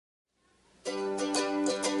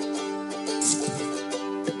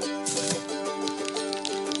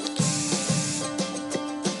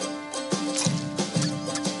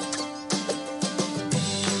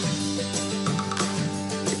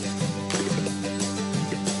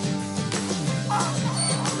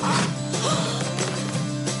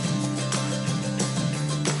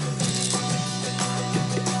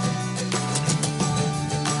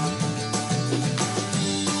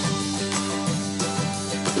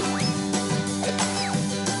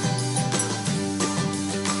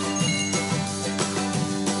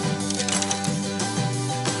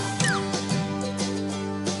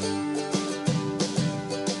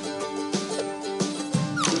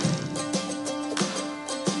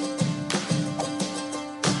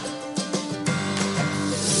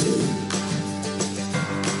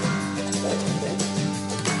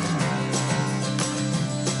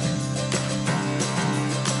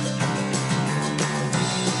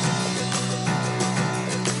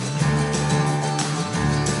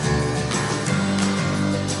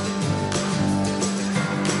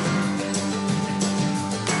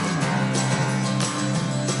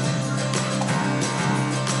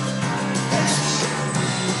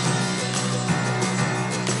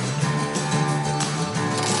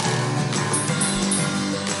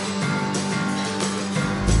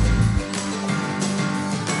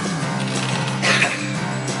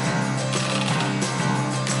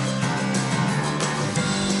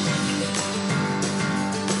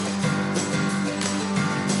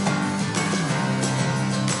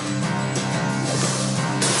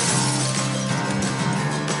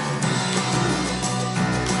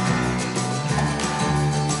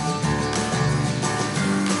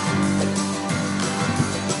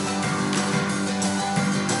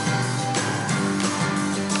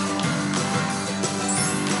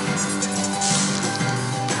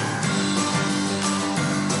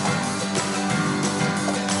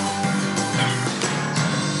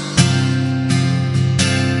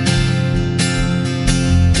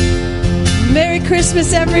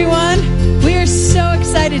Christmas, everyone. We are so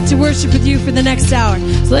excited to worship with you for the next hour.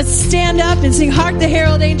 So let's stand up and sing Hark the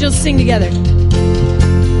Herald Angels Sing together.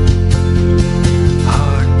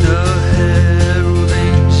 Hark the herald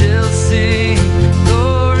angels sing,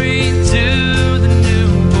 glory to the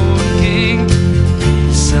newborn King.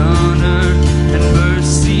 Peace on earth and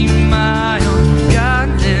mercy mild, God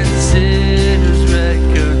and sinners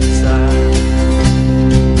reconciled.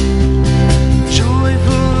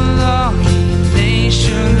 Joyful longing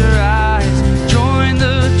nations rise, join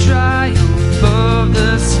the triumph of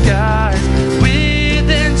the skies. With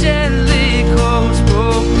angelic hosts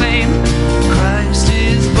proclaim, Christ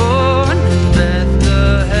is born in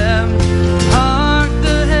Bethlehem. Hark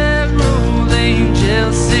the herald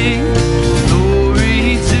angels sing,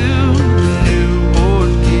 glory to the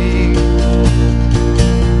newborn King.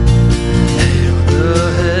 Hail the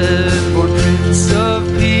heaven-born Prince of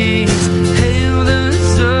Peace, hail the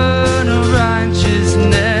Son of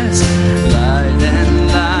Righteousness. Light and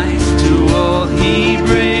life to all he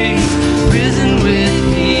brings, risen with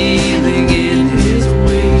healing in his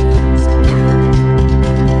wings.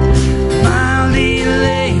 Mildly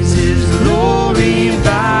lays his glory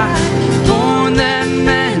by, born that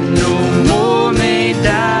men no more may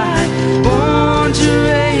die, born to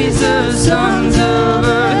raise the sons of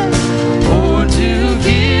earth, born to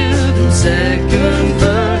give them second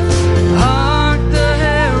birth. Hark the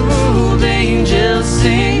herald angels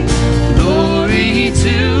sing, glory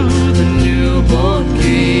to the newborn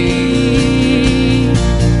King.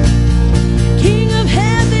 King of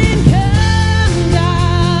heaven, come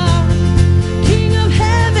down. King of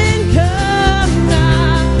heaven, come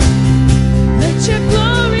down. Let your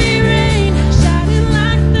glory reign, shining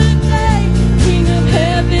like the day. King of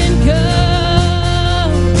heaven,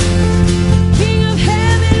 come. King of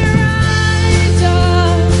heaven, rise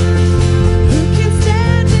up. Who can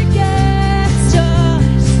stand against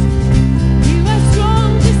us? You are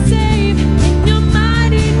strong to save in your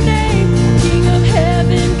mighty name. King of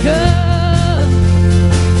heaven, come.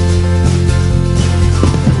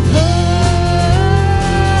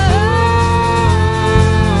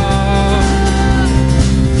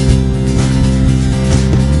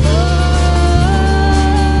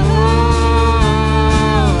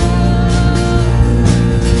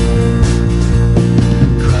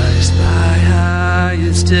 Christ by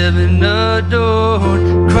highest heaven adored,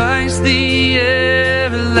 Christ the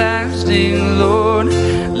everlasting Lord.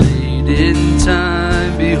 Late in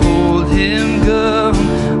time, behold him come,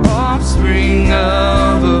 offspring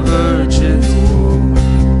of a virgin's womb.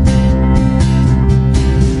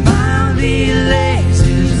 Mildly lays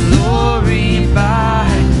his glory by,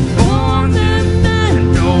 born that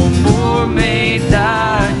men no more may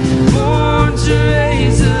die, born to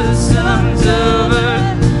raise the sons of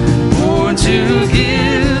earth, born to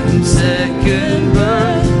give them second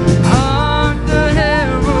birth. Hark the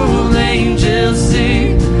herald angels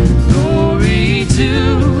sing, glory to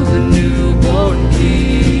the newborn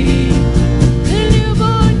King. The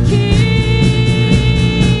newborn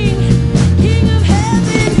King. King of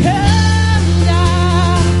heaven, come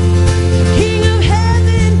down. King of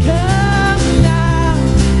heaven, come down.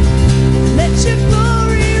 Let your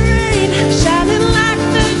glory reign, shining like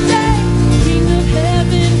the day. King of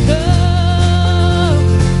heaven, come.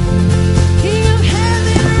 King of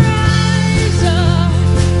heaven, rise up.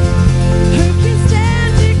 Who can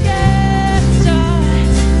stand against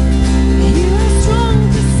us? You are strong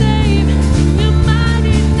to save in your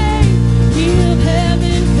mighty name. King of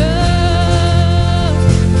heaven, come.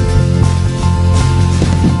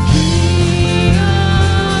 King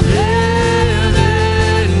of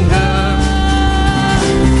heaven, come.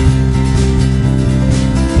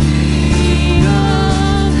 King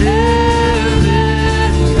of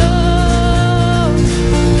heaven, come.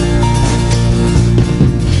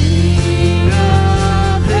 King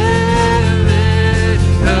of heaven,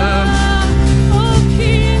 come. Oh,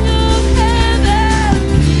 King of heaven,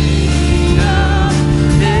 King of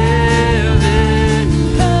heaven,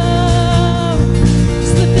 come.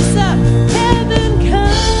 Let's lift this up. Heaven,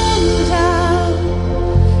 come down.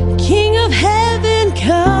 King of heaven,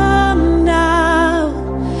 come down.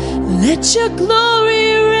 Let your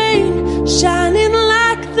glory reign, shining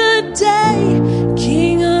like the day.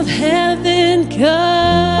 King of heaven, come.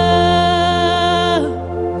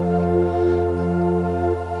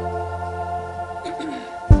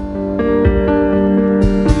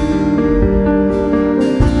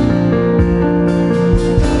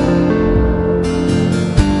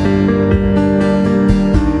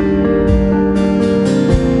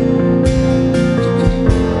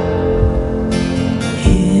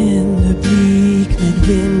 In the bleak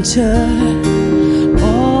midwinter,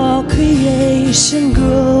 all creation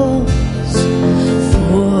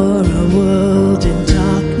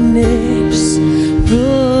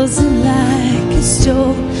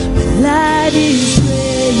stole. My light is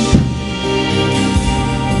ready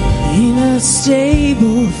in a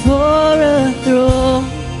stable for a throne,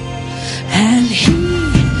 and He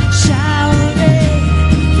shall reign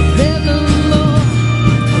forevermore,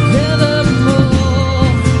 forevermore,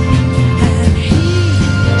 and He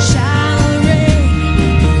shall reign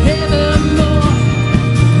forevermore,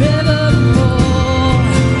 forevermore.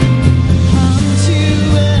 Unto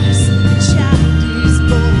us a child is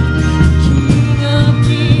born, King of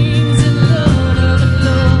kings and Lord of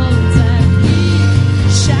lords, and He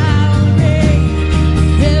shall reign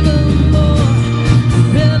forevermore,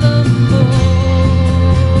 forevermore.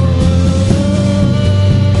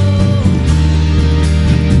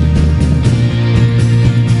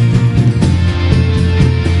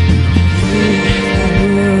 If I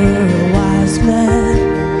were a wise man,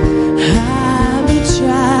 I would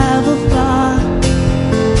travel far.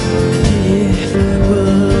 If I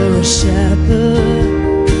were a shepherd,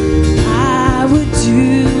 I would do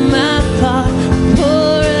my part.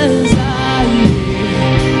 Poor as I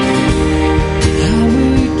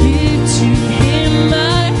would give to Him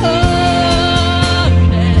my heart,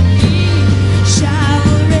 and He shall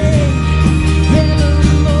reign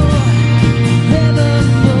forevermore,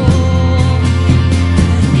 forevermore,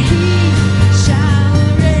 and He shall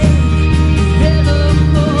reign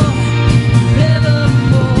forevermore,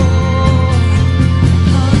 forevermore.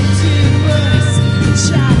 Unto us a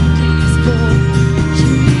child is born,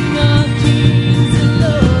 King of kings and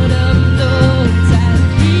Lord of lords, and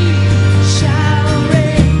He shall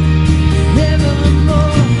reign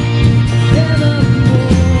forevermore,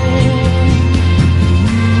 forevermore.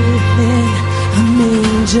 Within a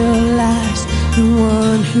manger lies the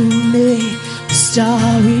one who made the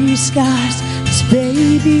starry skies. This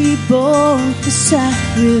baby born for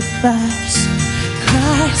sacrifice,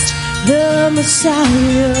 Christ the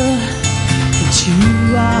Messiah. Into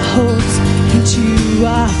our hopes, into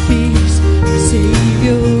our fears, the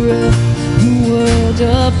Savior of the world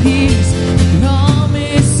appears.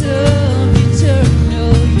 Promise of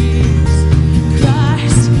eternal years,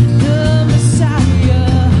 Christ the Messiah,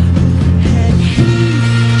 and He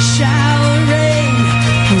shall reign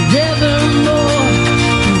forevermore,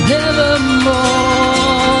 forevermore,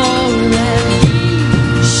 and He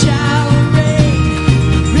shall reign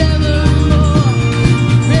forevermore,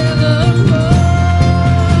 forevermore,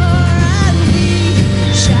 and He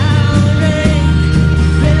shall reign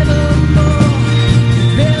forevermore,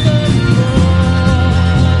 forevermore,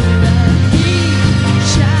 and He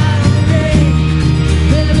shall reign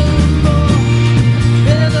forevermore,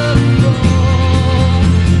 forevermore.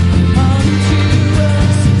 Unto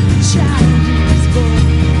us a child is born,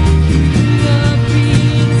 King of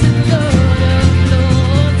kings and Lord of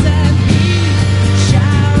lords, and He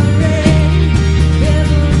shall reign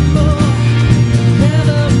forevermore,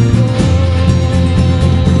 forevermore.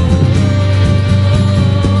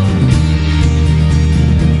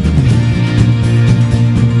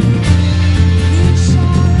 He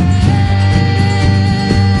shall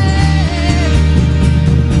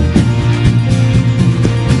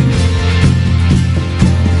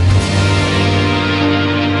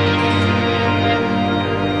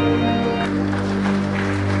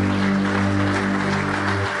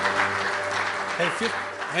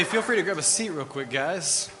Hey, feel free to grab a seat real quick,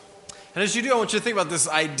 guys. And as you do, I want you to think about this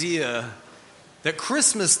idea that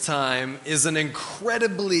Christmas time is an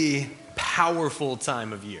incredibly powerful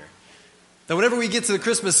time of year. That whenever we get to the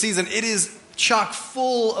Christmas season, it is chock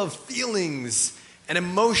full of feelings and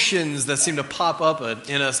emotions that seem to pop up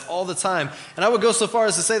in us all the time. And I would go so far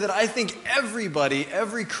as to say that I think everybody,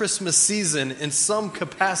 every Christmas season, in some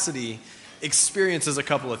capacity, experiences a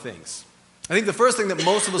couple of things. I think the first thing that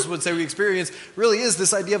most of us would say we experience really is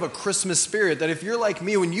this idea of a Christmas spirit. That if you're like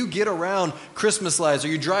me, when you get around Christmas lights or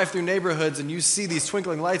you drive through neighborhoods and you see these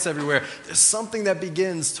twinkling lights everywhere, there's something that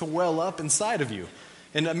begins to well up inside of you.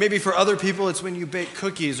 And maybe for other people, it's when you bake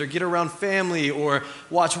cookies or get around family or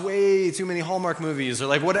watch way too many Hallmark movies or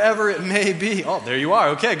like whatever it may be. Oh, there you are.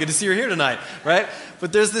 Okay, good to see you're here tonight, right?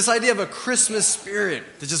 But there's this idea of a Christmas spirit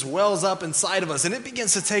that just wells up inside of us. And it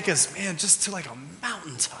begins to take us, man, just to like a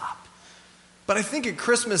mountaintop. But I think at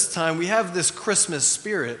Christmas time, we have this Christmas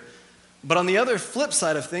spirit. But on the other flip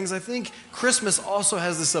side of things, I think Christmas also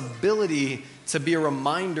has this ability to be a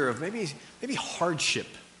reminder of maybe hardship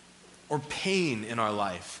or pain in our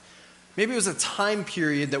life. Maybe it was a time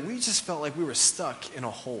period that we just felt like we were stuck in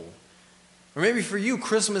a hole. Or maybe for you,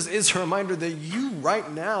 Christmas is a reminder that you right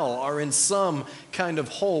now are in some kind of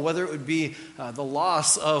hole, whether it would be the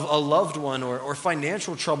loss of a loved one or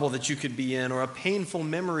financial trouble that you could be in or a painful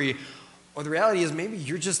memory. Or the reality is maybe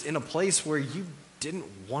you're just in a place where you didn't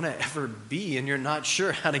want to ever be, and you're not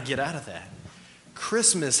sure how to get out of that.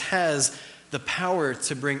 Christmas has the power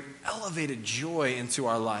to bring elevated joy into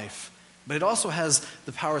our life, but it also has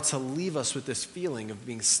the power to leave us with this feeling of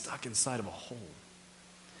being stuck inside of a hole.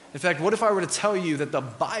 In fact, what if I were to tell you that the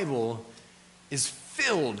Bible is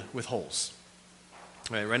filled with holes?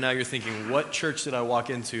 Right now you're thinking, what church did I walk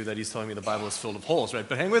into that he's telling me the Bible is filled with holes, right?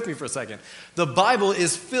 But hang with me for a second. The Bible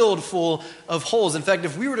is filled full of holes. In fact,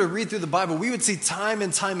 if we were to read through the Bible, we would see time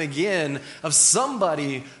and time again of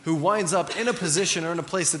somebody who winds up in a position or in a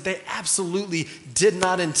place that they absolutely did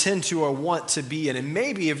not intend to or want to be in. And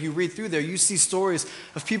maybe if you read through there, you see stories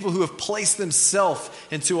of people who have placed themselves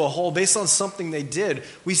into a hole based on something they did.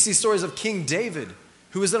 We see stories of King David,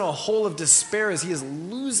 who is in a hole of despair as he is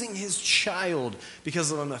losing his child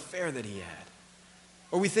because of an affair that he had.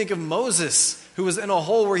 Or we think of Moses, who was in a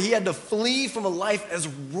hole where he had to flee from a life as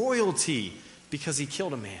royalty because he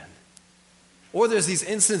killed a man. Or there's these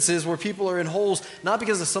instances where people are in holes not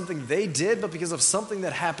because of something they did, but because of something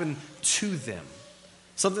that happened to them.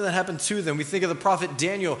 Something that happened to them. We think of the prophet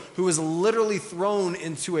Daniel, who was literally thrown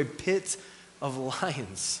into a pit of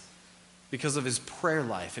lions because of his prayer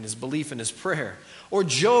life and his belief in his prayer. Or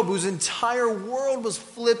Job, whose entire world was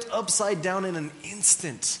flipped upside down in an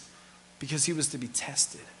instant because he was to be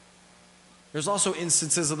tested. There's also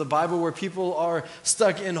instances of the Bible where people are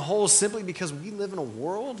stuck in holes simply because we live in a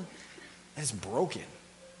world that is broken.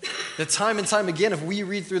 That time and time again, if we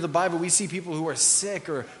read through the Bible, we see people who are sick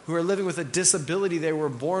or who are living with a disability they were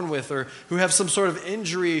born with, or who have some sort of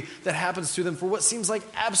injury that happens to them for what seems like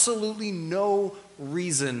absolutely no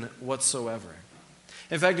reason whatsoever.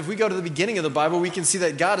 In fact, if we go to the beginning of the Bible, we can see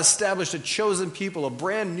that God established a chosen people, a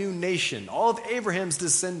brand new nation, all of Abraham's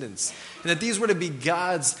descendants, and that these were to be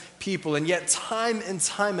God's people. And yet, time and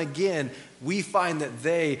time again, we find that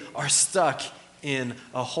they are stuck in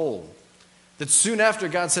a hole. That soon after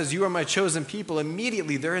God says, "You are my chosen people,"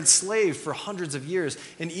 immediately they're enslaved for hundreds of years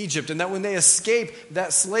in Egypt. And that when they escape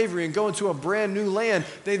that slavery and go into a brand new land,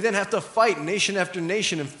 they then have to fight nation after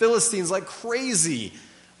nation and Philistines like crazy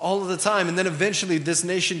all of the time. And then eventually this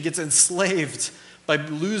nation gets enslaved by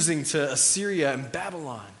losing to Assyria and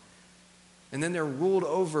Babylon. And then they're ruled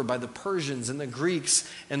over by the Persians and the Greeks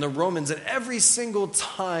and the Romans. And every single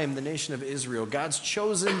time the nation of Israel, God's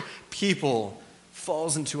chosen people,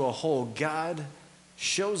 falls into a hole, God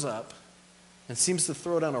shows up and seems to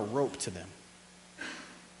throw down a rope to them.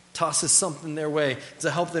 Tosses something their way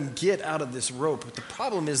to help them get out of this rope. But the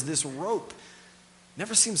problem is this rope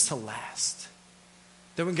never seems to last.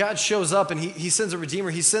 That when God shows up and he sends a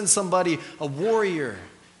redeemer, he sends somebody, a warrior,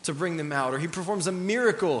 to bring them out. Or he performs a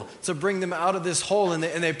miracle to bring them out of this hole, and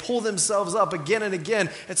they pull themselves up again and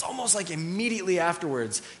again. It's almost like immediately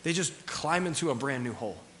afterwards, they just climb into a brand new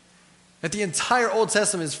hole. That the entire Old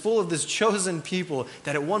Testament is full of this chosen people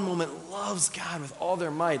that at one moment loves God with all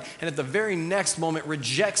their might, and at the very next moment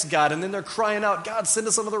rejects God, and then they're crying out, "God, send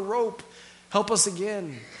us another rope. Help us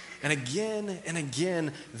again." And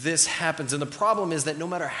again, this happens. And the problem is that no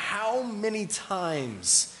matter how many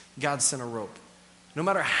times God sent a rope, no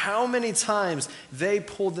matter how many times they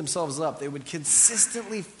pulled themselves up, they would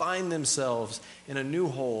consistently find themselves in a new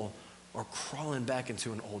hole or crawling back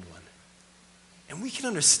into an old one. And we can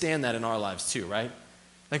understand that in our lives too, right?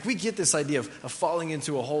 Like we get this idea of falling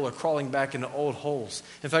into a hole or crawling back into old holes.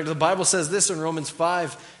 In fact, the Bible says this in Romans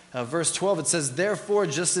 5, verse 12. It says, "Therefore,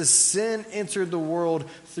 just as sin entered the world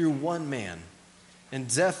through one man,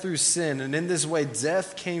 and death through sin, and in this way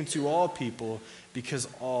death came to all people because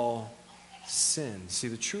all sinned." See,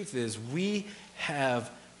 the truth is we have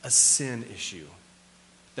a sin issue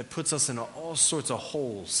that puts us in all sorts of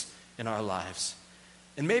holes in our lives.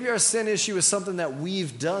 And maybe our sin issue is something that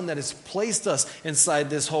we've done that has placed us inside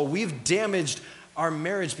this hole. We've damaged our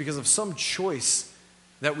marriage because of some choice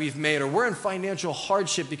that we've made, or we're in financial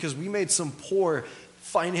hardship because we made some poor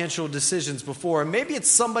financial decisions before. And maybe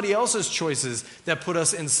it's somebody else's choices that put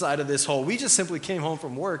us inside of this hole. We just simply came home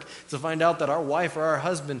from work to find out that our wife or our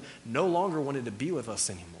husband no longer wanted to be with us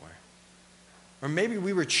anymore. Or maybe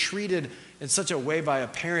we were treated in such a way by a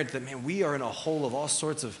parent that, man, we are in a hole of all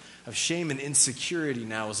sorts of shame and insecurity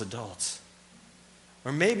now as adults.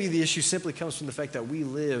 Or maybe the issue simply comes from the fact that we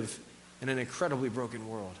live in an incredibly broken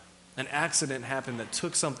world. An accident happened that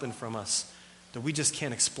took something from us that we just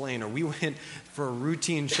can't explain. Or we went for a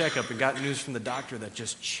routine checkup and got news from the doctor that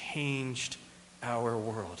just changed our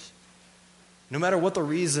world. No matter what the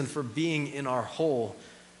reason for being in our hole,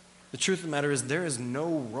 the truth of the matter is there is no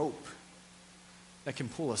rope that can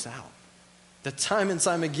pull us out. That time and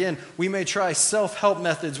time again, we may try self-help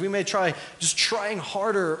methods. We may try just trying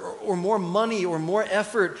harder or more money or more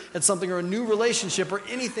effort at something or a new relationship or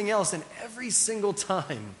anything else. And every single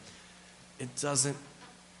time, it doesn't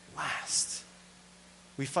last.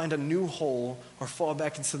 We find a new hole or fall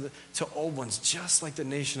back into to old ones, just like the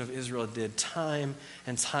nation of Israel did time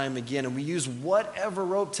and time again. And we use whatever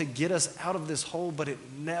rope to get us out of this hole, but it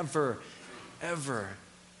never, ever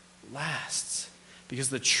lasts. Because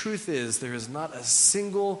the truth is, there is not a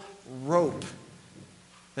single rope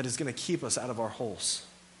that is going to keep us out of our holes.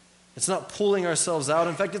 It's not pulling ourselves out.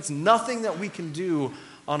 In fact, it's nothing that we can do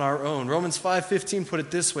on our own. Romans 5:15 put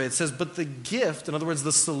it this way. It says, but the gift, in other words,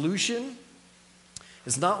 the solution,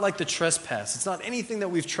 is not like the trespass. It's not anything that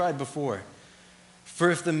we've tried before. For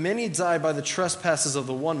if the many died by the trespasses of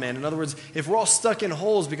the one man, in other words, if we're all stuck in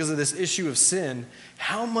holes because of this issue of sin,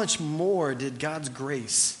 how much more did God's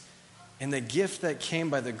grace and the gift that came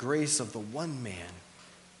by the grace of the one man,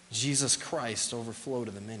 Jesus Christ, overflow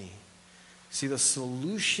to the many? See, the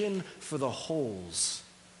solution for the holes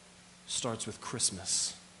starts with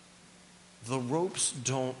Christmas. The ropes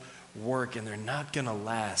don't work and they're not going to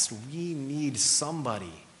last. We need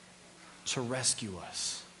somebody to rescue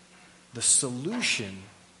us. The solution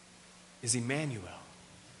is Emmanuel.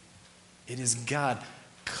 It is God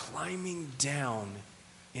climbing down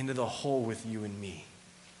into the hole with you and me.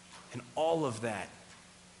 And all of that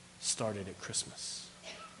started at Christmas.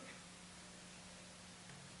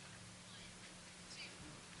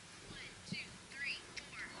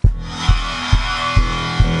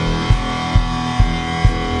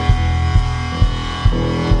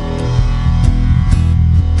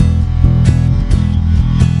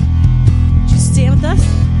 Just stand with us.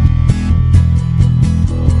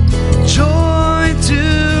 Joy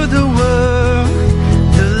to the world,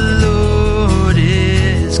 the Lord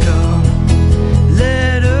is come.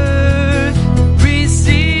 Let earth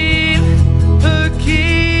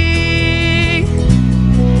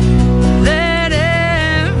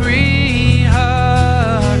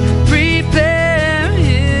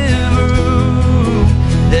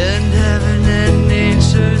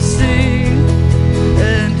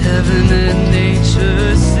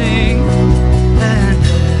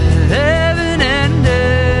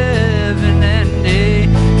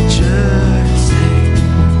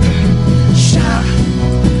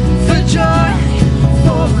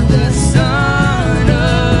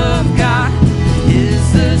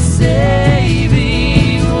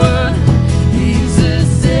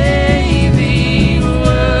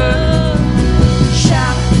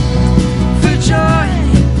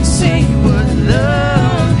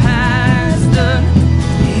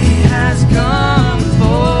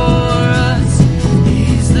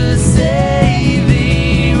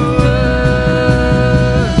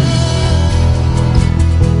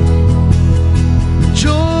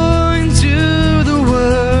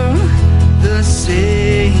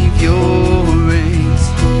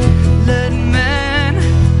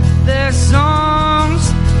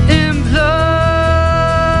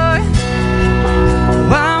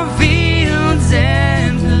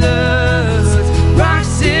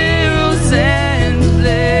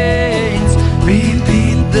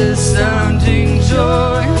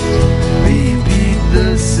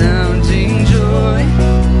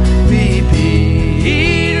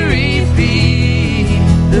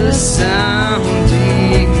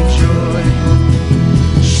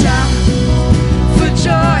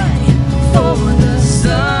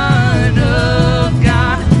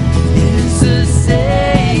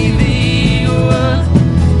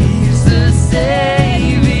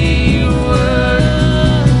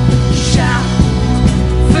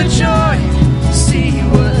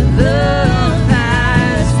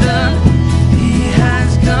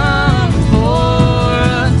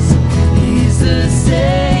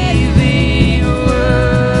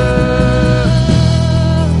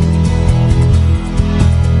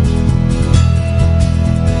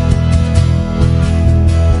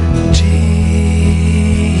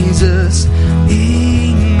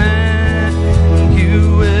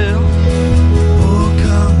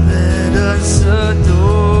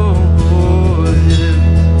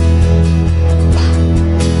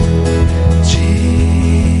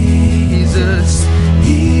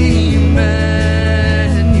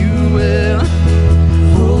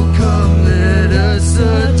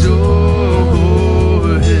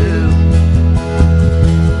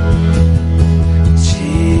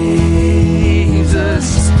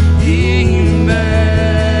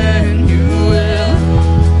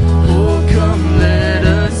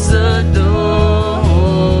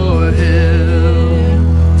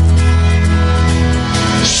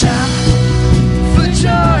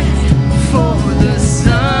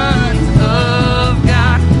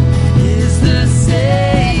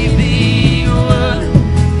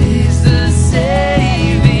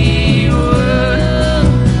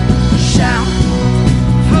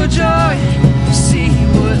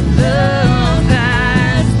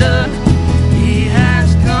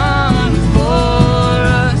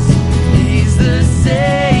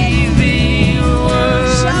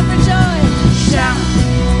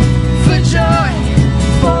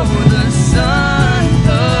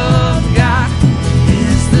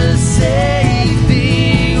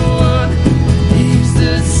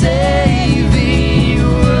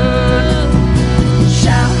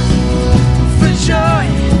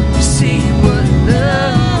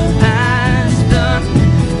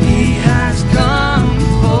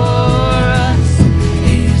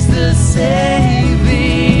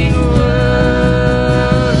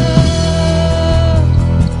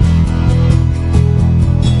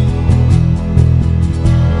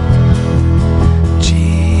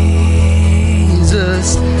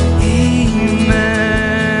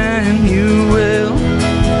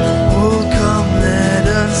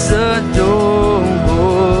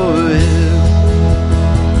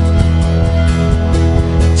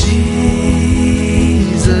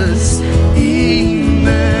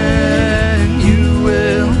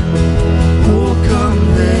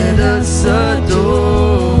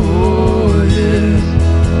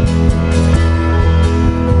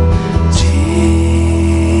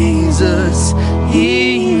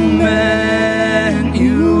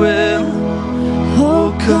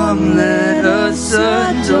us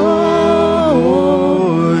adore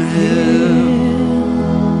Him.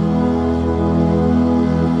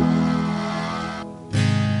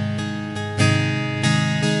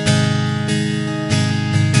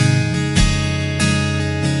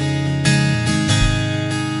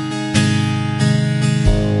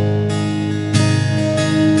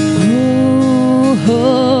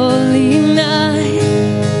 Holy night,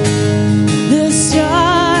 the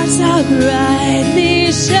stars are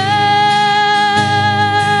brightly shining.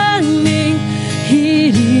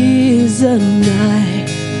 It is a night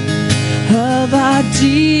of our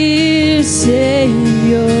dear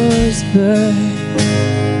Savior's birth.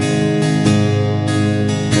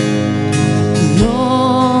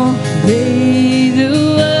 Long lay the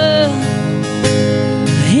world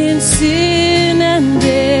in sin and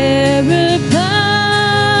error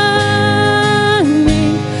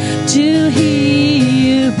pining, till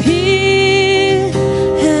He appeared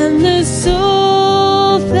and the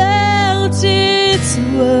soul felt its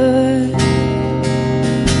worth.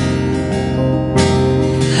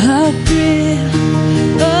 A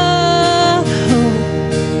thrill of hope,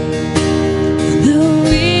 the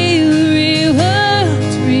weary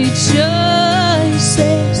world rejoices,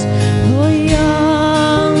 for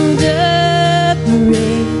yonder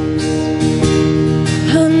breaks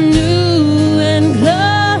a new and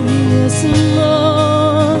glorious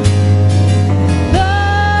morn.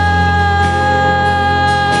 Fall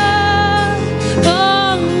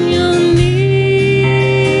on your knees,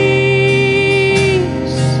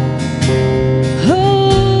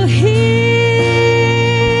 oh, hear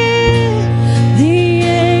the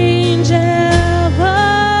angel voices.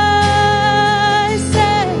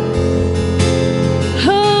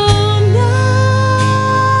 Oh,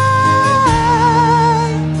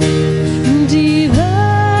 night divine,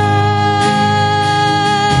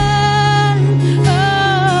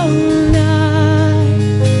 oh, night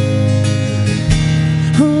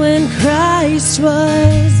when Christ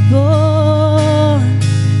was born.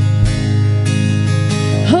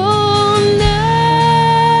 Oh, night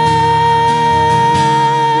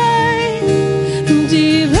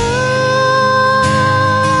divine,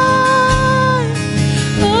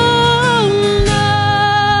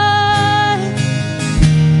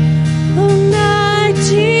 oh, night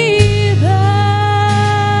divine.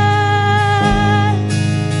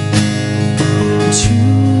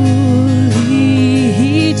 Truly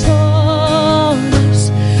He taught us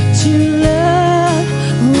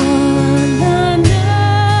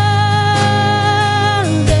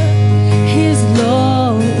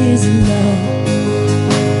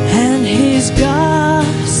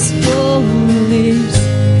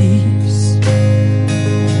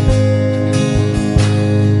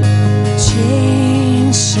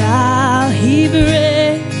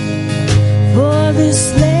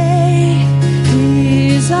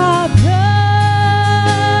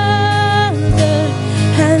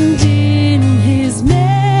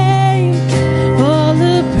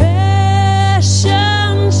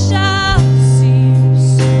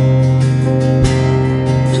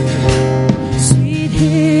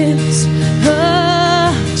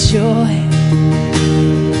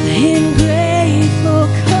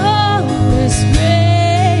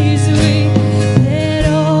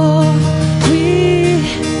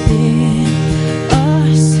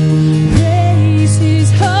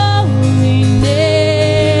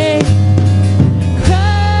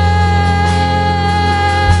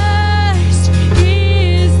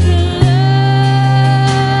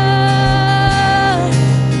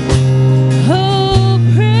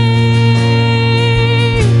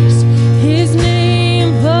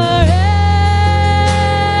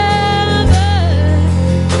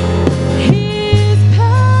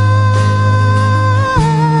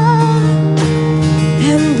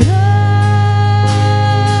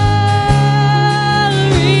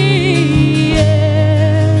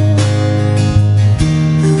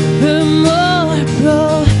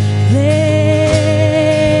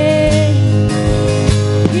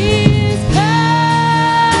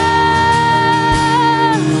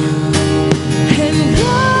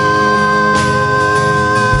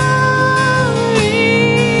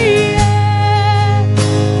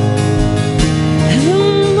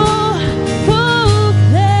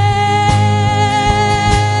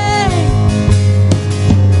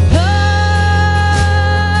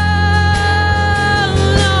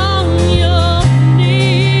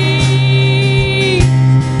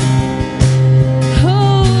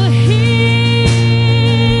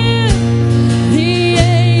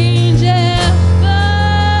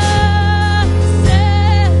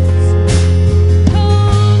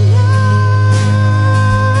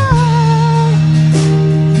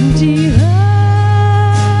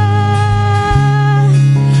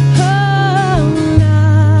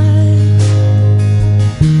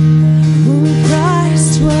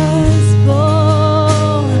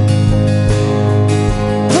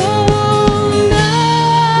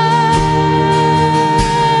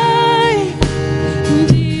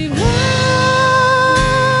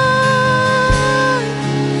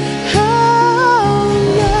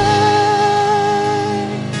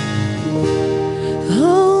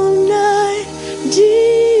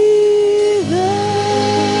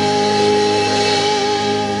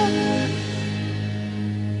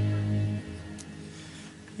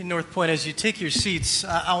point, as you take your seats,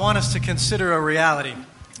 I want us to consider a reality.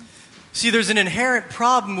 See, there's an inherent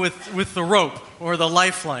problem with the rope or the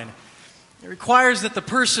lifeline. It requires that the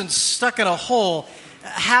person stuck in a hole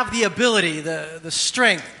have the ability, the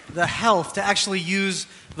strength, the health to actually use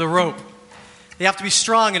the rope. They have to be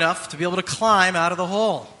strong enough to be able to climb out of the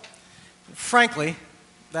hole. Frankly,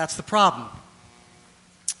 that's the problem.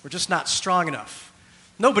 We're just not strong enough.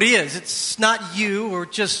 Nobody is. It's not you or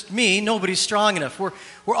just me. Nobody's strong enough.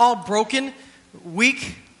 We're all broken,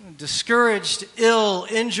 weak, discouraged, ill,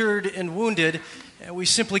 injured, and wounded, and we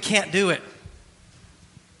simply can't do it.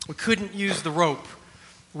 We couldn't use the rope.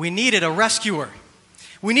 We needed a rescuer.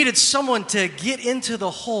 We needed someone to get into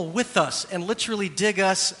the hole with us and literally dig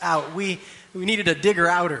us out. We needed a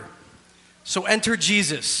digger-outer. So enter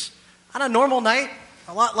Jesus. On a normal night,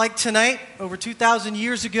 a lot like tonight, over 2,000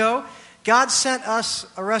 years ago, God sent us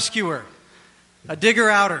a rescuer, a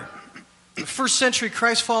digger-outer. The first century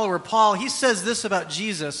Christ follower, Paul, he says this about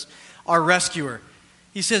Jesus, our rescuer.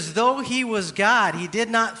 He says, though he was God, he did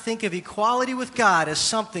not think of equality with God as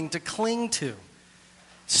something to cling to.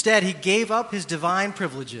 Instead, he gave up his divine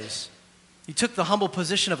privileges. He took the humble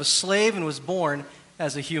position of a slave and was born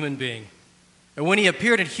as a human being. And when he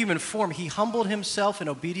appeared in human form, he humbled himself in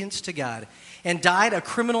obedience to God and died a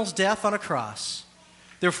criminal's death on a cross.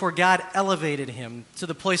 Therefore, God elevated him to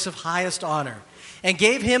the place of highest honor and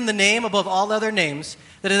gave him the name above all other names,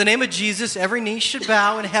 that in the name of Jesus every knee should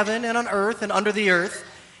bow in heaven and on earth and under the earth,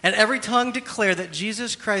 and every tongue declare that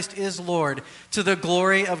Jesus Christ is Lord, to the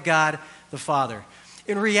glory of God the Father.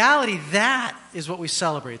 In reality, that is what we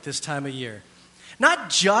celebrate this time of year.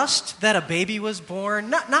 Not just that a baby was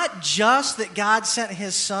born, not just that God sent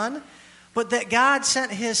his son, but that God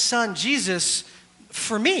sent his son, Jesus,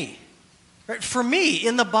 for me. Right? For me,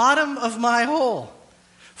 in the bottom of my hole.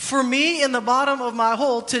 For me, in the bottom of my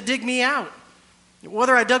hole, to dig me out.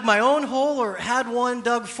 Whether I dug my own hole or had one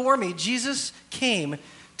dug for me, Jesus came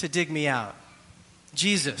to dig me out.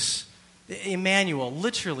 Jesus, Emmanuel,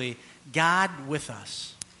 literally, God with us.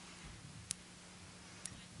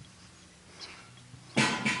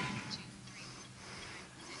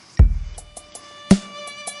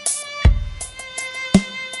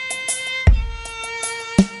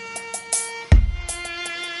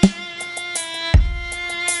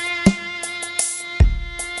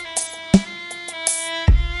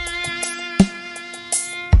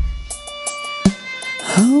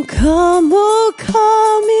 Oh, come,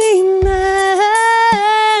 Emmanuel,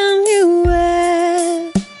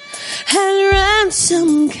 and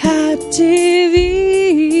ransom captive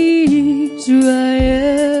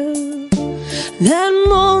Israel, that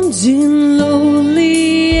mourns in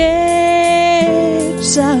lowly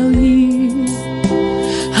exile here,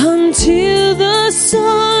 until the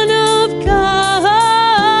Son of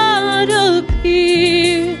God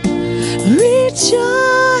appear.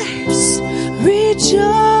 Rejoice,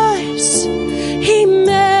 rejoice,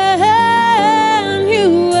 Emmanuel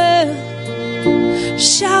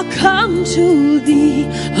shall come to thee,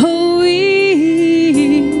 O Israel.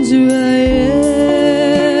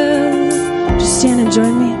 Just stand and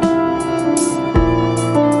join me.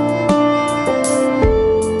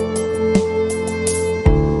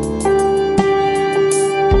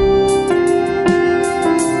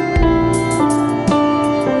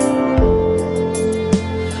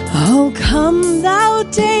 Oh, come thou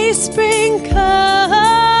day spring,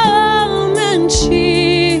 come and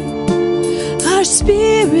cheer our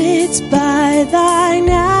spirits by thine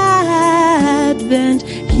advent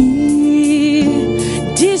here.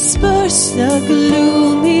 Disperse the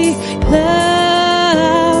gloomy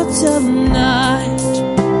clouds of night,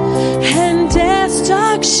 and death's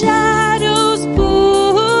dark shadows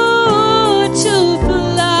put to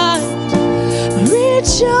flight.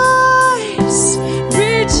 Rejoice,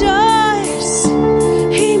 rejoice,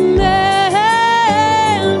 Emmanuel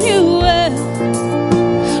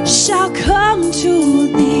shall come to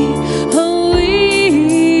thee, O Israel.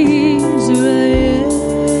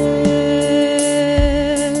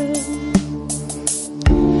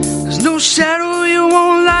 There's no shadow you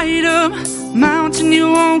won't light up, mountain you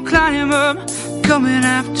won't climb up, coming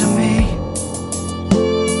after me.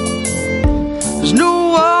 There's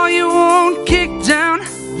no wall you won't kick down,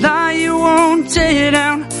 lie you won't tear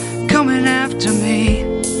down, coming after me.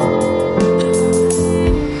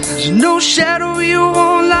 There's no shadow you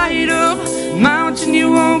won't light up, mountain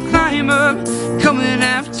you won't climb up, coming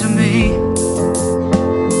after me.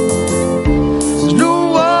 There's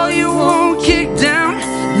no wall you won't kick down,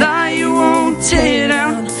 lie you won't tear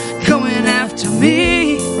down, coming after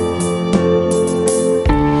me.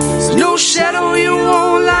 There's no shadow you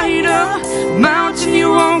won't light up, mountain you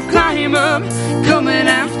won't climb up, coming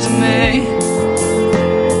after me. me.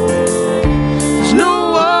 There's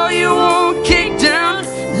no wall you won't kick down,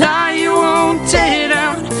 lie you won't tear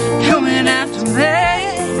down, coming after me.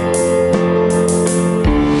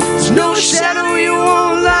 There's no shadow you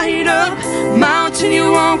won't light up, mountain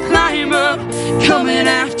you won't climb up, coming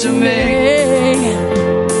after me.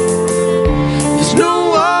 There's no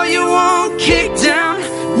wall you won't kick down,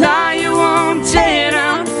 lie you won't tear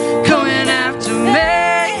down, coming after me.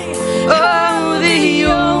 Oh, the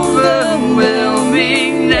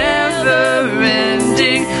overwhelming,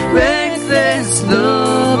 never-ending, reckless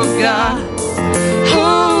love of God.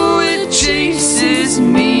 Oh, it chases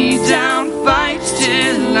me down, fights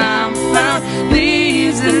till I'm found,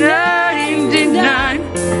 leaves the 99.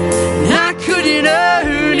 I couldn't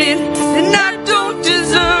earn it, and I don't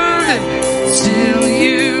deserve it, till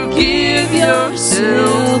you give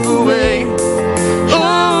yourself away.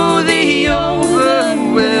 Oh, the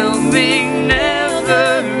overwhelming,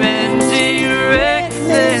 never-ending,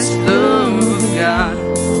 reckless love of God.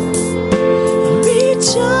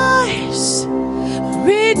 Rejoice,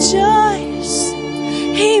 rejoice,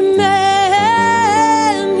 Emmanuel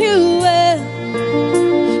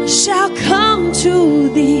shall come to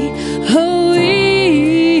thee, O Israel.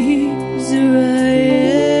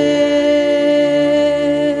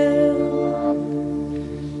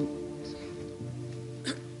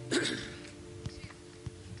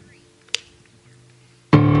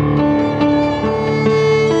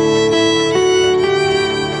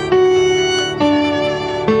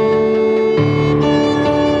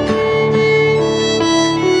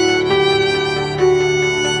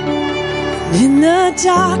 In the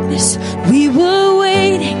darkness, we were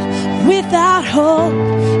waiting without hope,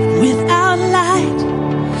 without light,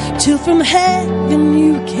 till from heaven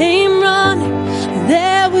you came running.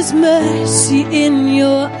 There was mercy in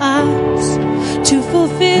your eyes to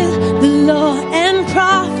fulfill the law and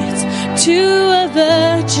prophets. To a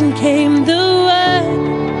virgin came the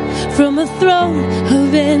word, from a throne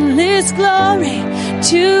of endless glory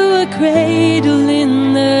to a cradle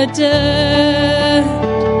in the dirt.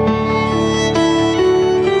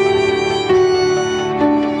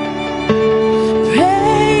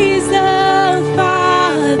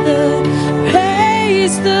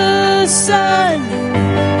 The Son,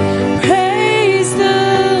 praise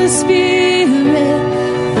the Spirit,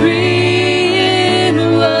 three in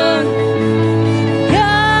one,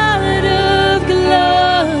 God of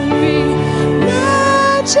glory,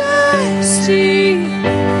 majesty,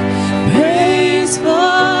 praise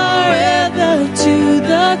forever to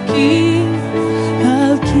the King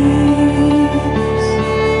of Kings.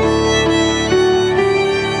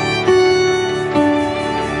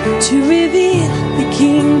 To reveal the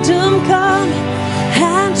kingdom coming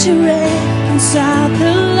and to reconcile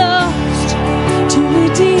the lost, to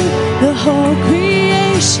redeem the whole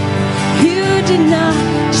creation. You did not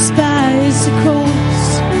despise the cross,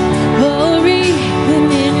 or even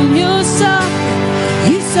in your suffering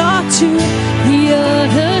you saw to the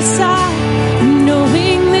other side,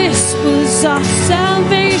 knowing this was our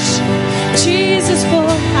salvation. Jesus, for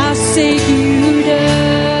our sake you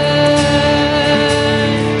died.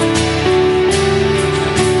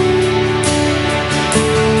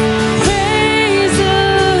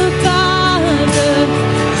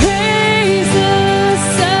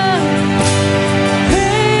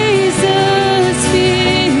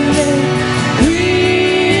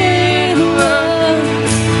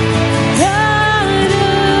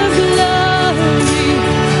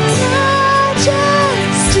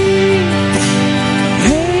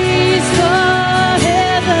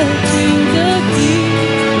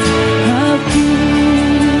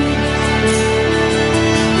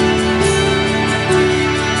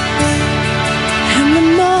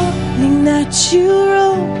 You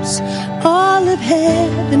rose, all of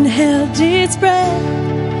heaven held its breath,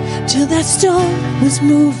 till that stone was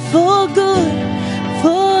moved for good,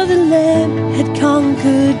 for the Lamb had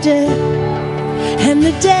conquered death. And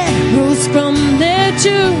the dead rose from their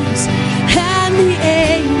tombs, and the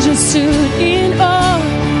angels stood in awe,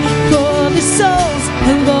 for the souls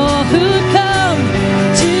of all who come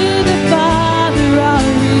to the Father are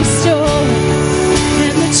restored.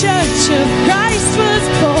 And the church of Christ was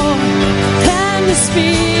born, the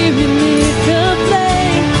Spirit lit the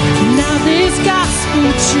flame. Now this gospel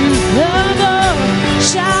truth of all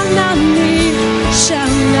shall not leave, shall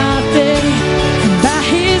not fade. By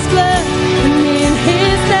His blood and in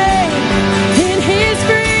His name, in His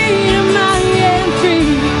freedom I am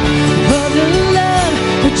free. For the love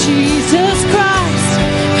of Jesus Christ,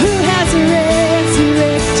 who has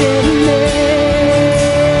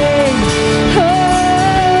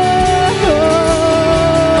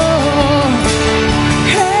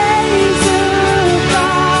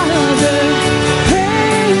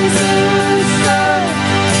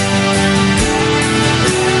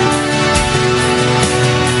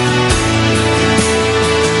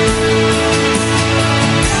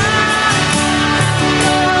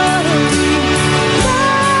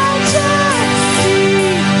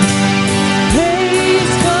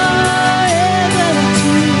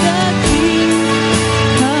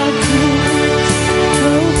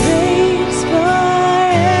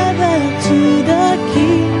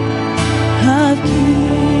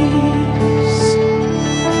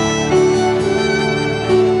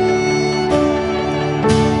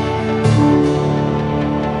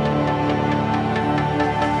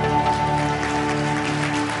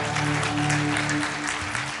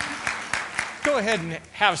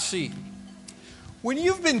Have a seat. When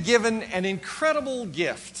you've been given an incredible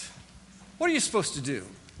gift, what are you supposed to do?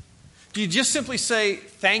 Do you just simply say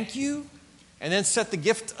thank you and then set the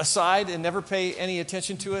gift aside and never pay any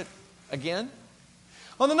attention to it again?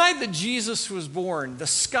 On the night that Jesus was born, the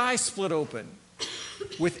sky split open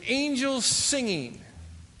with angels singing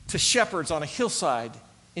to shepherds on a hillside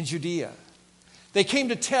in Judea. They came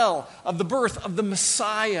to tell of the birth of the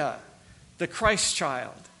Messiah, the Christ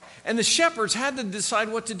child. And the shepherds had to decide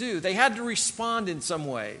what to do. They had to respond in some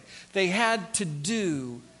way. They had to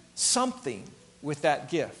do something with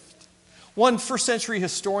that gift. One first century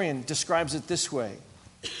historian describes it this way.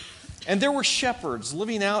 And there were shepherds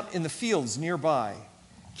living out in the fields nearby,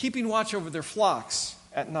 keeping watch over their flocks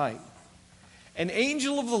at night. An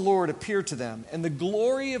angel of the Lord appeared to them, and the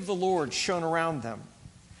glory of the Lord shone around them,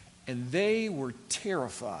 and they were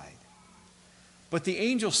terrified. But the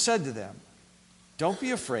angel said to them, "Don't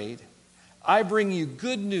be afraid. I bring you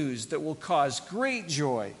good news that will cause great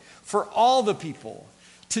joy for all the people.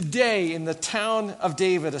 Today in the town of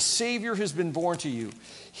David, a Savior has been born to you.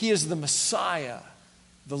 He is the Messiah,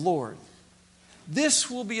 the Lord. This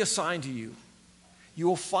will be a sign to you. You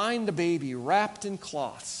will find the baby wrapped in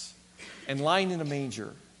cloths and lying in a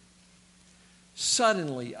manger."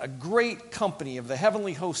 Suddenly, a great company of the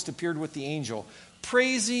heavenly host appeared with the angel,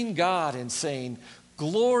 praising God and saying,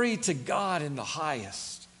 "Glory to God in the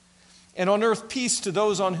highest, and on earth peace to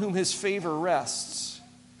those on whom his favor rests."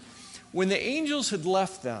 When the angels had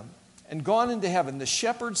left them and gone into heaven, the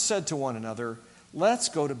shepherds said to one another, "Let's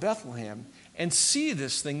go to Bethlehem and see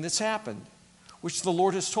this thing that's happened, which the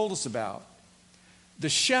Lord has told us about." The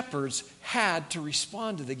shepherds had to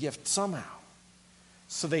respond to the gift somehow.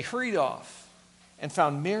 So they hurried off and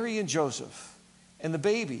found Mary and Joseph and the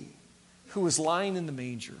baby who was lying in the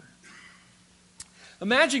manger.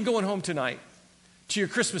 Imagine going home tonight to your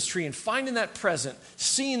Christmas tree and finding that present,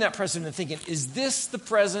 seeing that present and thinking, is this the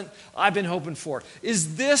present I've been hoping for?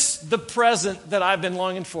 Is this the present that I've been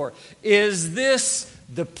longing for? Is this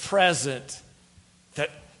the present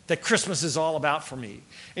that Christmas is all about for me?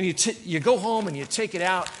 And you go home and you take it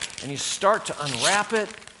out and you start to unwrap it.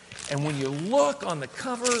 And when you look on the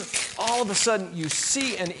cover, all of a sudden you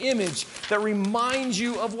see an image that reminds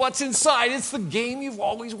you of what's inside. It's the game you've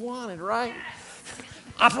always wanted, right?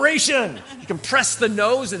 Operation. You can press the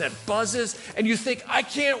nose and it buzzes. And you think, I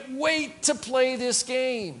can't wait to play this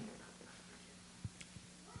game.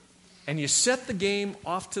 And you set the game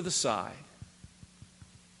off to the side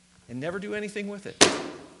and never do anything with it.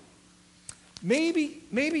 Maybe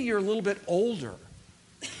you're a little bit older.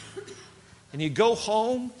 And you go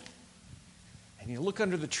home and you look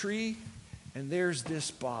under the tree and there's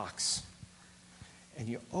this box. And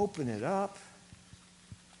you open it up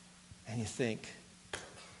and you think,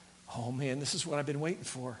 oh man, this is what I've been waiting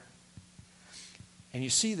for. And you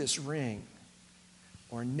see this ring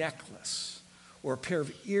or necklace or a pair of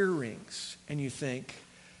earrings and you think,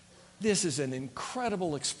 this is an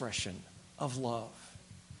incredible expression of love.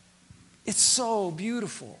 It's so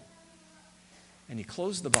beautiful. And you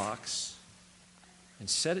close the box and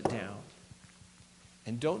set it down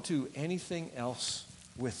and don't do anything else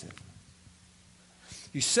with it.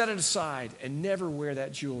 You set it aside and never wear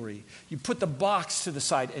that jewelry. You put the box to the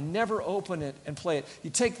side and never open it and play it. You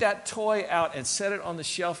take that toy out and set it on the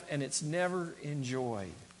shelf and it's never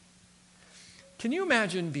enjoyed. Can you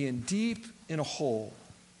imagine being deep in a hole,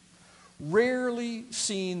 rarely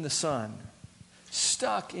seeing the sun,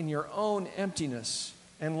 stuck in your own emptiness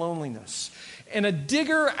and loneliness, and a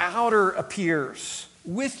digger-outer appears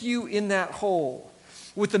with you in that hole,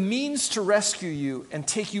 with the means to rescue you and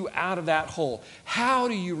take you out of that hole? How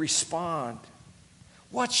do you respond?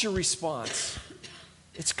 What's your response?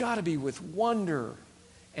 It's got to be with wonder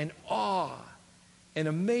and awe and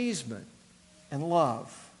amazement and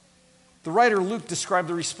love. The writer Luke described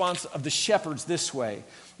the response of the shepherds this way.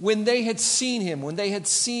 When they had seen him, when they had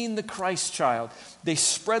seen the Christ child, they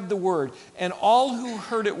spread the word, and all who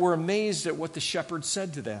heard it were amazed at what the shepherds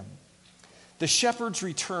said to them. The shepherds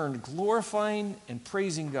returned, glorifying and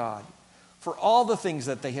praising God for all the things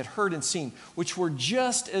that they had heard and seen, which were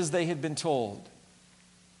just as they had been told.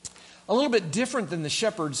 A little bit different than the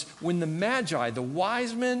shepherds, when the Magi, the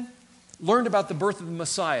wise men, learned about the birth of the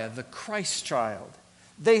Messiah, the Christ child,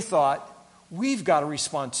 they thought, we've got to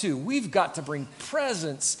respond too. We've got to bring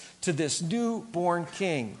presents to this newborn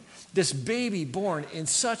king, this baby born in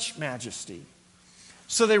such majesty.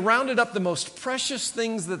 So they rounded up the most precious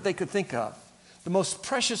things that they could think of, the most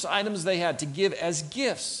precious items they had to give as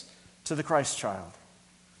gifts to the Christ child.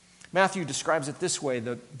 Matthew describes it this way.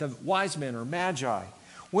 The wise men or Magi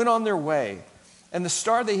went on their way And the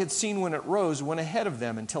star they had seen when it rose went ahead of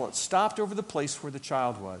them until it stopped over the place where the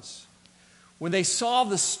child was. When they saw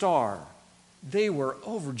the star, they were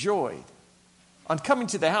overjoyed. On coming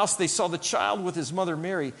to the house, they saw the child with his mother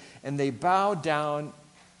Mary, and they bowed down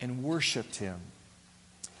and worshiped him.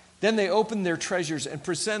 Then they opened their treasures and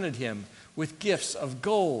presented him with gifts of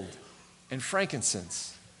gold and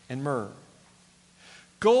frankincense and myrrh.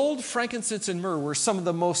 Gold, frankincense, and myrrh were some of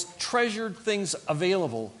the most treasured things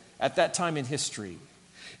available at that time in history.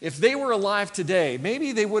 If they were alive today,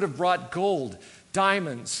 maybe they would have brought gold,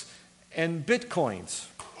 diamonds, and bitcoins.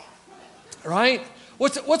 Right?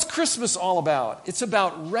 What's Christmas all about? It's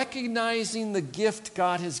about recognizing the gift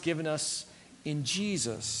God has given us in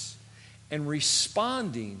Jesus and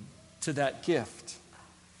responding to that gift.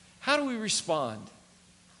 How do we respond?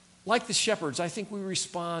 Like the shepherds, I think we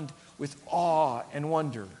respond with awe and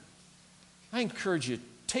wonder. I encourage you,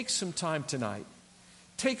 take some time tonight.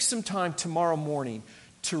 Take some time tomorrow morning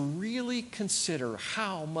to really consider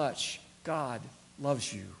how much God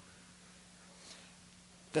loves you.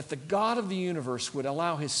 That the God of the universe would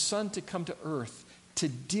allow his Son to come to earth to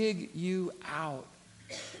dig you out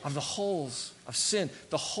of the holes of sin,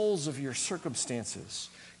 the holes of your circumstances.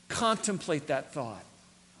 Contemplate that thought.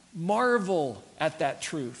 Marvel at that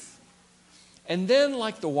truth. And then,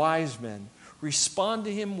 like the wise men, respond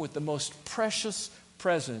to him with the most precious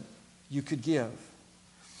present you could give.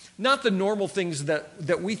 Not the normal things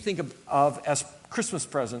that we think of as Christmas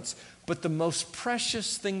presents, but the most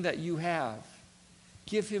precious thing that you have.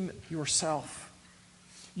 Give him yourself.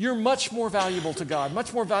 You're much more valuable to God,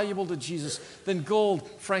 much more valuable to Jesus than gold,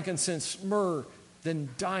 frankincense, myrrh, than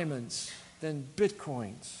diamonds, than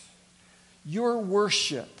bitcoins. Your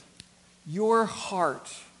worship, your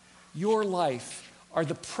heart, your life are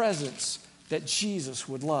the presents that Jesus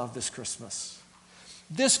would love this Christmas.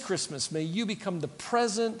 This Christmas, may you become the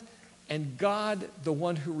present and God the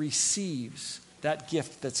one who receives that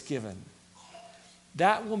gift that's given.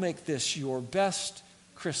 That will make this your best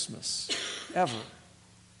Christmas ever.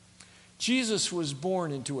 Jesus was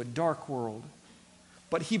born into a dark world,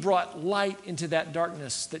 but he brought light into that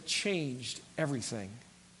darkness that changed everything.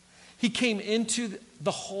 He came into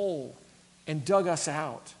the hole and dug us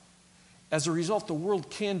out. As a result, the world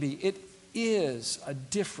it is a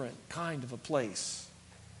different kind of a place.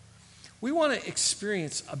 We want to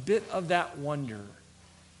experience a bit of that wonder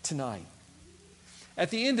tonight.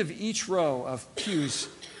 At the end of each row of pews,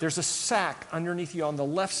 there's a sack underneath you on the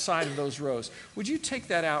left side of those rows. Would you take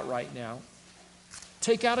that out right now?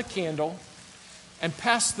 Take out a candle and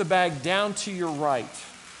pass the bag down to your right.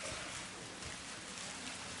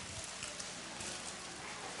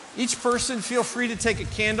 Each person, feel free to take a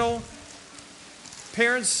candle.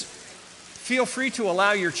 Parents, feel free to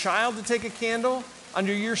allow your child to take a candle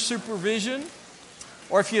under your supervision.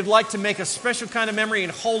 Or if you'd like to make a special kind of memory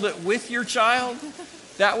and hold it with your child,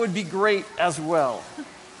 that would be great as well.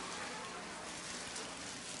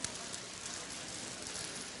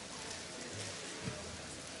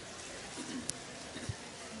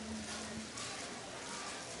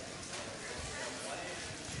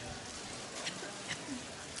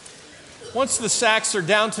 Once the sacks are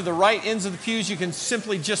down to the right ends of the pews, you can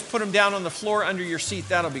simply just put them down on the floor under your seat.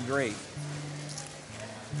 That'll be great.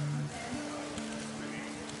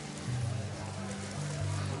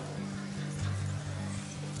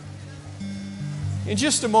 In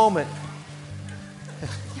just a moment,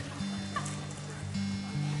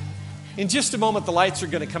 the lights are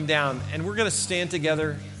going to come down, and we're going to stand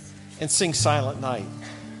together and sing Silent Night.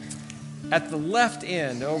 At the left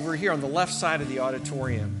end, over here on the left side of the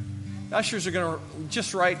auditorium, ushers are going to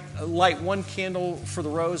just light one candle for the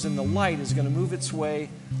rows, and the light is going to move its way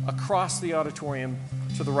across the auditorium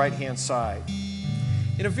to the right-hand side.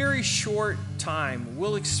 In a very short time,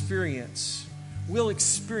 we'll experience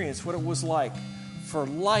what it was like for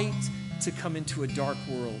light to come into a dark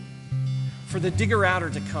world, for the digger-outer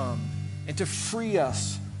to come and to free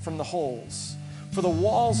us from the holes, for the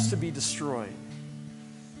walls to be destroyed,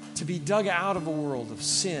 to be dug out of a world of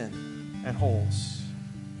sin and holes.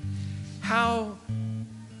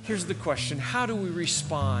 Here's the question, how do we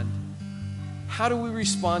respond? How do we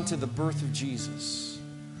respond to the birth of Jesus?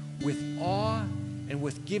 With awe and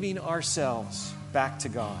with giving ourselves back to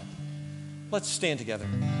God. Let's stand together.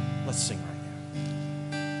 Let's sing right now.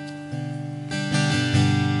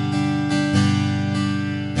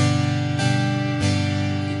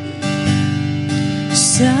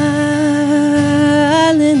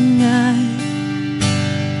 Silent night,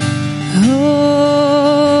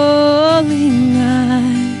 holy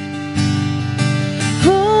night,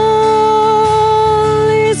 all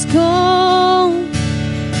is gone,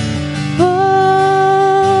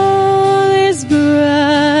 all is bright.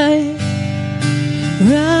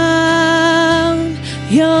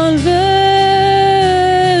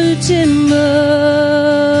 virgin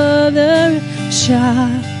mother and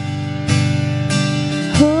child,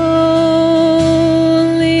 holy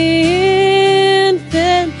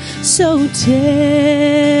infant, so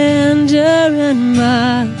tender and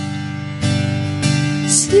mild,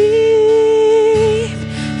 sleep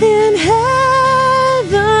in heavenly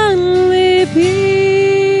peace,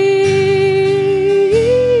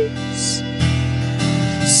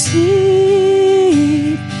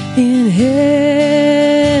 sleep in heavenly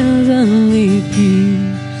peace.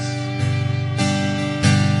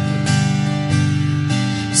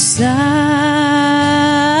 Silent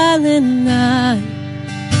night,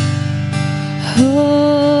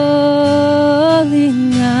 holy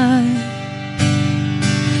night,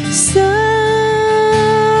 Son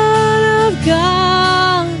of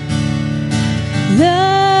God,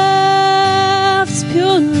 love's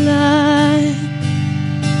pure light,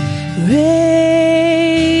 radiant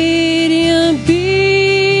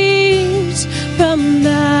beams from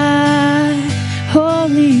thy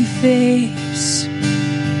holy face,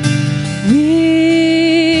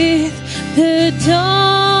 with the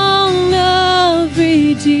dawn of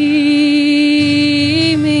redeeming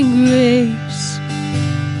grace.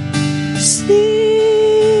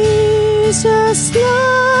 Jesus,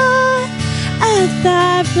 Lord, at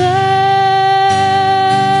thy birth,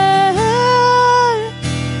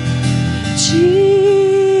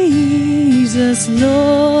 Jesus,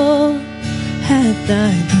 Lord, at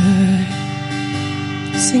thy birth.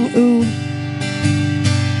 Sing ooh.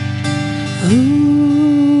 Ooh.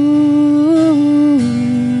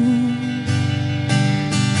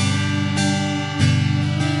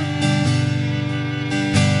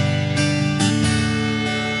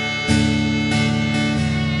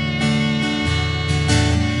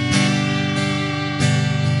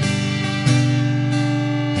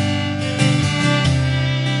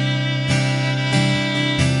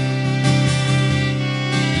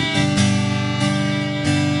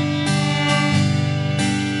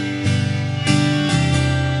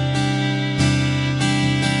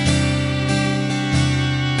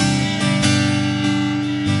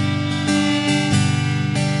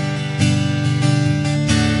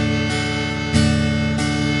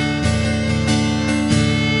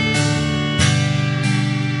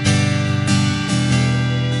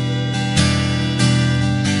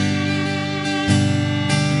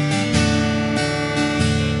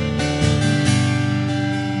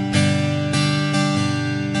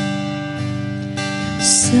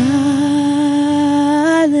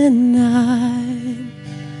 Silent night,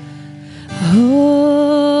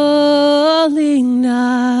 holy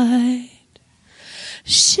night,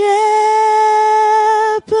 shepherds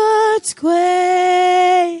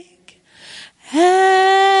quake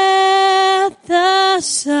at the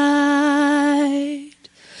sight,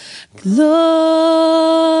 glory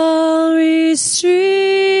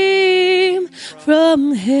stream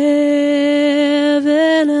from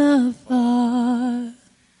heaven afar.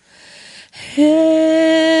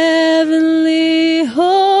 Heavenly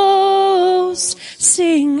hosts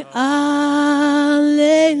sing Alleluia.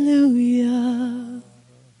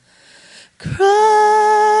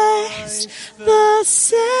 Christ the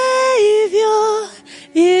Savior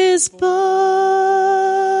is born.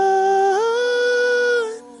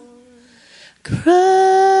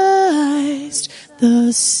 Christ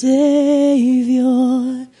the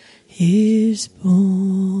Savior is born.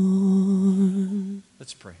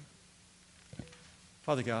 Let's pray.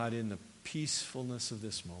 Father God, in the peacefulness of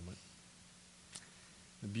this moment,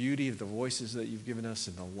 the beauty of the voices that you've given us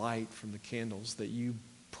and the light from the candles that you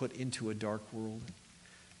put into a dark world,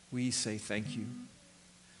 we say thank you.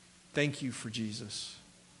 Thank you for Jesus.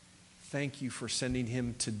 Thank you for sending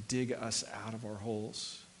him to dig us out of our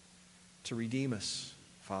holes, to redeem us.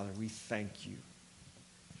 Father, we thank you.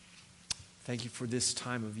 Thank you for this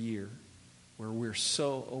time of year where we're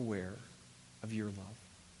so aware of your love.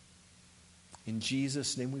 In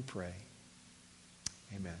Jesus' name we pray.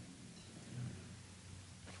 Amen.